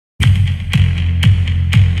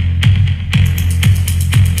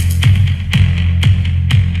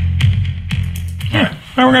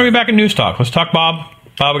we're going to be back in News Talk. Let's talk, Bob.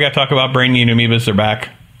 Bob, we got to talk about brain-eating amoebas. They're back.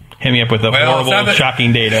 Hit me up with the horrible,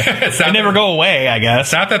 shocking data. They never go away, I guess.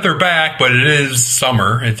 It's not that they're back, but it is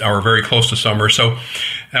summer, or very close to summer. So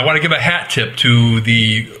I want to give a hat tip to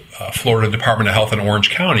the Florida Department of Health in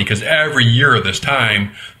Orange County, because every year at this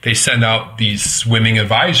time, they send out these swimming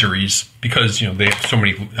advisories because, they have so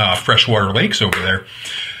many freshwater lakes over there.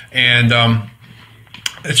 And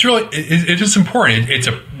it's really, it is important. It's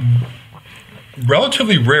a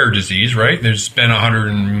relatively rare disease, right? There's been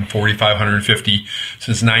 145, 150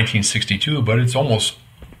 since 1962, but it's almost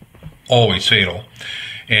always fatal.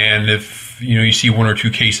 And if you see one or two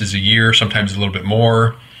cases a year, sometimes a little bit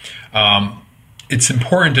more, it's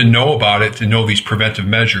important to know about it, to know these preventive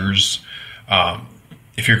measures.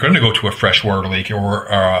 If you're going to go to a freshwater lake or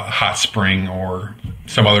a hot spring or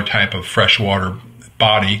some other type of freshwater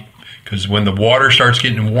body, because when the water starts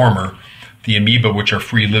getting warmer, the amoeba, which are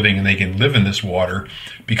free living and they can live in this water,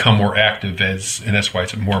 become more active, and that's why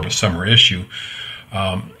it's more of a summer issue.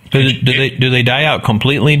 Do they die out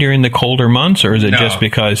completely during the colder months, or is it just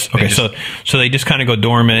because? Okay, so they just kind of go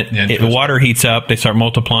dormant. The water heats up, they start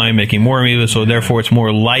multiplying, making more amoeba. So therefore, it's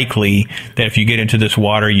more likely that if you get into this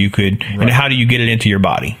water, you could. Right. And how do you get it into your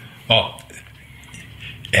body? Oh,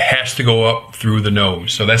 it has to go up through the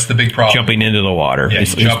nose. So that's the big problem. Jumping into the water. Yeah,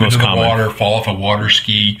 jump into the water, fall off a water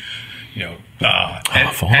ski. Fall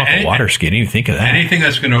off a water ski. I didn't even think of that. Anything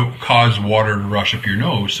that's going to cause water to rush up your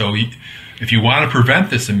nose. So if you want to prevent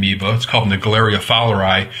this amoeba, it's called Naegleria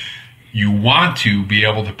fowleri, you want to be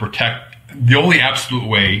able to protect. The only absolute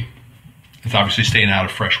way is obviously staying out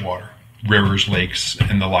of fresh water, rivers, lakes,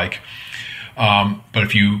 and the like. But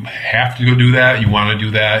if you have to go do that, you want to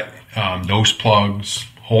do that, nose plugs,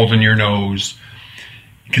 holding your nose.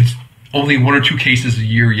 Only one or two cases a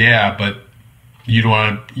year, yeah, but you don't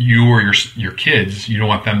want you or your kids, you don't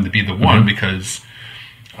want them to be the one, because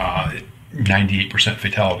 98%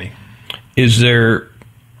 fatality. Is there,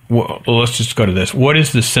 well, let's just go to this. What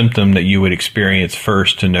is the symptom that you would experience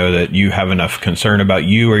first to know that you have enough concern about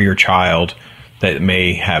you or your child that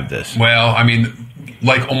may have this? Well, I mean,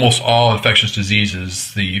 like almost all infectious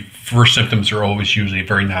diseases, the first symptoms are always usually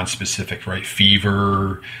very nonspecific, right?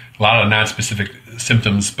 Fever, a lot of nonspecific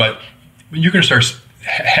symptoms, but you're going to start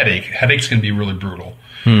headache's going to be really brutal.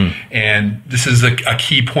 And this is a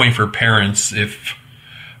key point for parents. If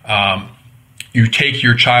you take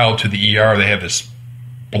your child to the ER, they have this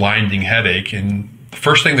blinding headache, and the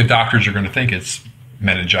first thing the doctors are going to think is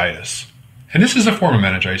meningitis. And this is a form of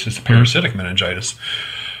meningitis. It's a parasitic meningitis.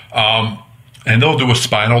 And they'll do a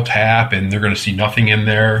spinal tap, and they're going to see nothing in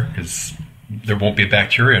there because there won't be a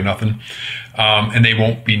bacteria, nothing. And they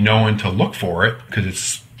won't be known to look for it because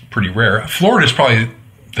it's pretty rare. Florida is probably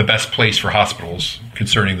the best place for hospitals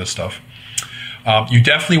concerning this stuff. You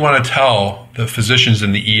definitely want to tell the physicians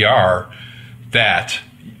in the ER that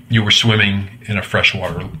you were swimming in a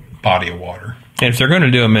freshwater body of water. And if they're going to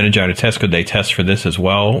do a meningitis test, could they test for this as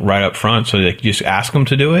well right up front? So they just ask them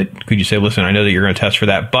to do it? Could you say, listen, I know that you're going to test for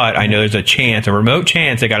that, but I know there's a remote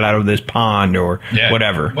chance they got out of this pond or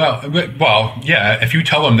whatever. Well, yeah, if you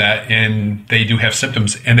tell them that and they do have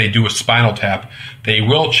symptoms and they do a spinal tap, they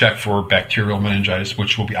will check for bacterial meningitis,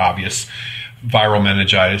 which will be obvious, viral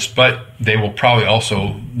meningitis, but they will probably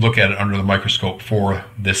also look at it under the microscope for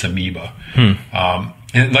this amoeba.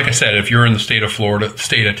 And like I said, if you're in the state of Florida,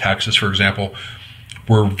 state of Texas, for example,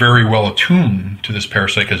 we're very well attuned to this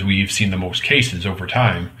parasite because we've seen the most cases over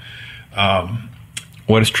time.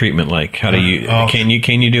 What is treatment like? How do you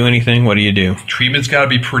can you do anything? What do you do? Treatment's got to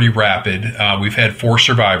be pretty rapid. We've had 4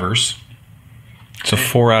 survivors. So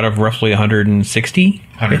 4 out of roughly 160?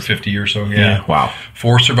 150 or so, yeah. Wow.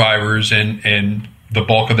 4 survivors, and the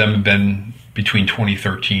bulk of them have been between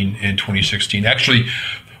 2013 and 2016. Actually,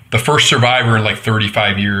 the first survivor in like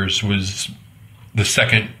 35 years was the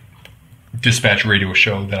second dispatch radio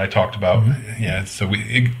show that I talked about. Yeah, so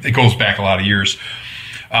it goes back a lot of years.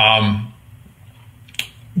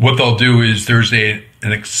 What they'll do is there's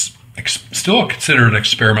still considered an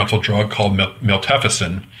experimental drug called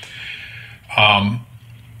miltefosine.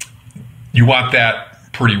 You want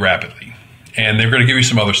that pretty rapidly. And they're going to give you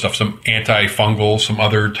some other stuff, some antifungal, some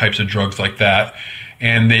other types of drugs like that.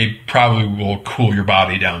 And they probably will cool your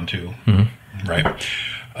body down too, right?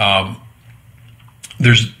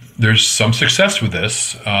 There's some success with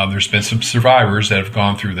this. There's been some survivors that have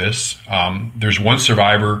gone through this. There's one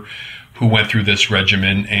survivor who went through this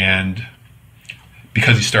regimen, and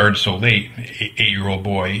because he started so late, 8-year-old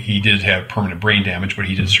boy, he did have permanent brain damage, but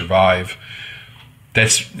he did survive.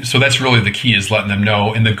 That's really the key, is letting them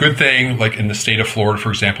know. And the good thing, like in the state of Florida, for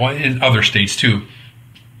example, and in other states too,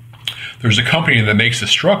 there's a company that makes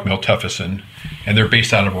this drug, miltefosine, and they're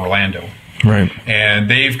based out of Orlando. Right. And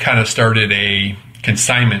they've kind of started a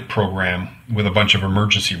consignment program with a bunch of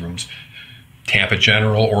emergency rooms. Tampa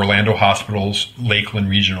General, Orlando hospitals, Lakeland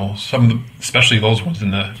Regional, some of them, especially those ones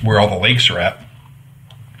where all the lakes are at,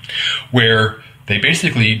 where they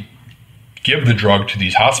basically give the drug to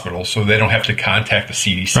these hospitals so they don't have to contact the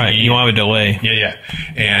CDC. Right, you don't have a delay. Yeah.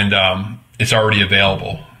 And it's already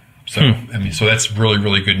available. So, I mean, so that's really,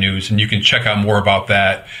 really good news. And you can check out more about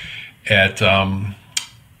that at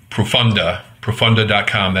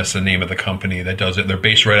Profunda.com. That's the name of the company that does it. They're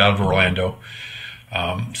based right out of Orlando.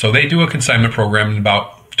 So they do a consignment program in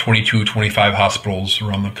about 22, 25 hospitals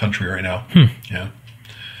around the country right now. Yeah.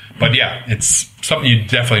 But yeah, it's something you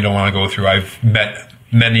definitely don't want to go through. I've met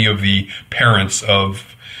many of the parents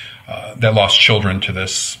of that lost children to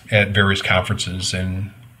this at various conferences,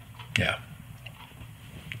 and yeah.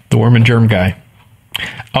 The worm and germ guy.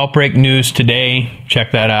 Outbreak News Today.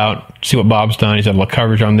 Check that out. See what Bob's done. He's had a lot of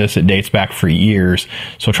coverage on this. It dates back for years.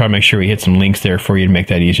 So try to make sure we hit some links there for you to make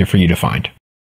that easier for you to find.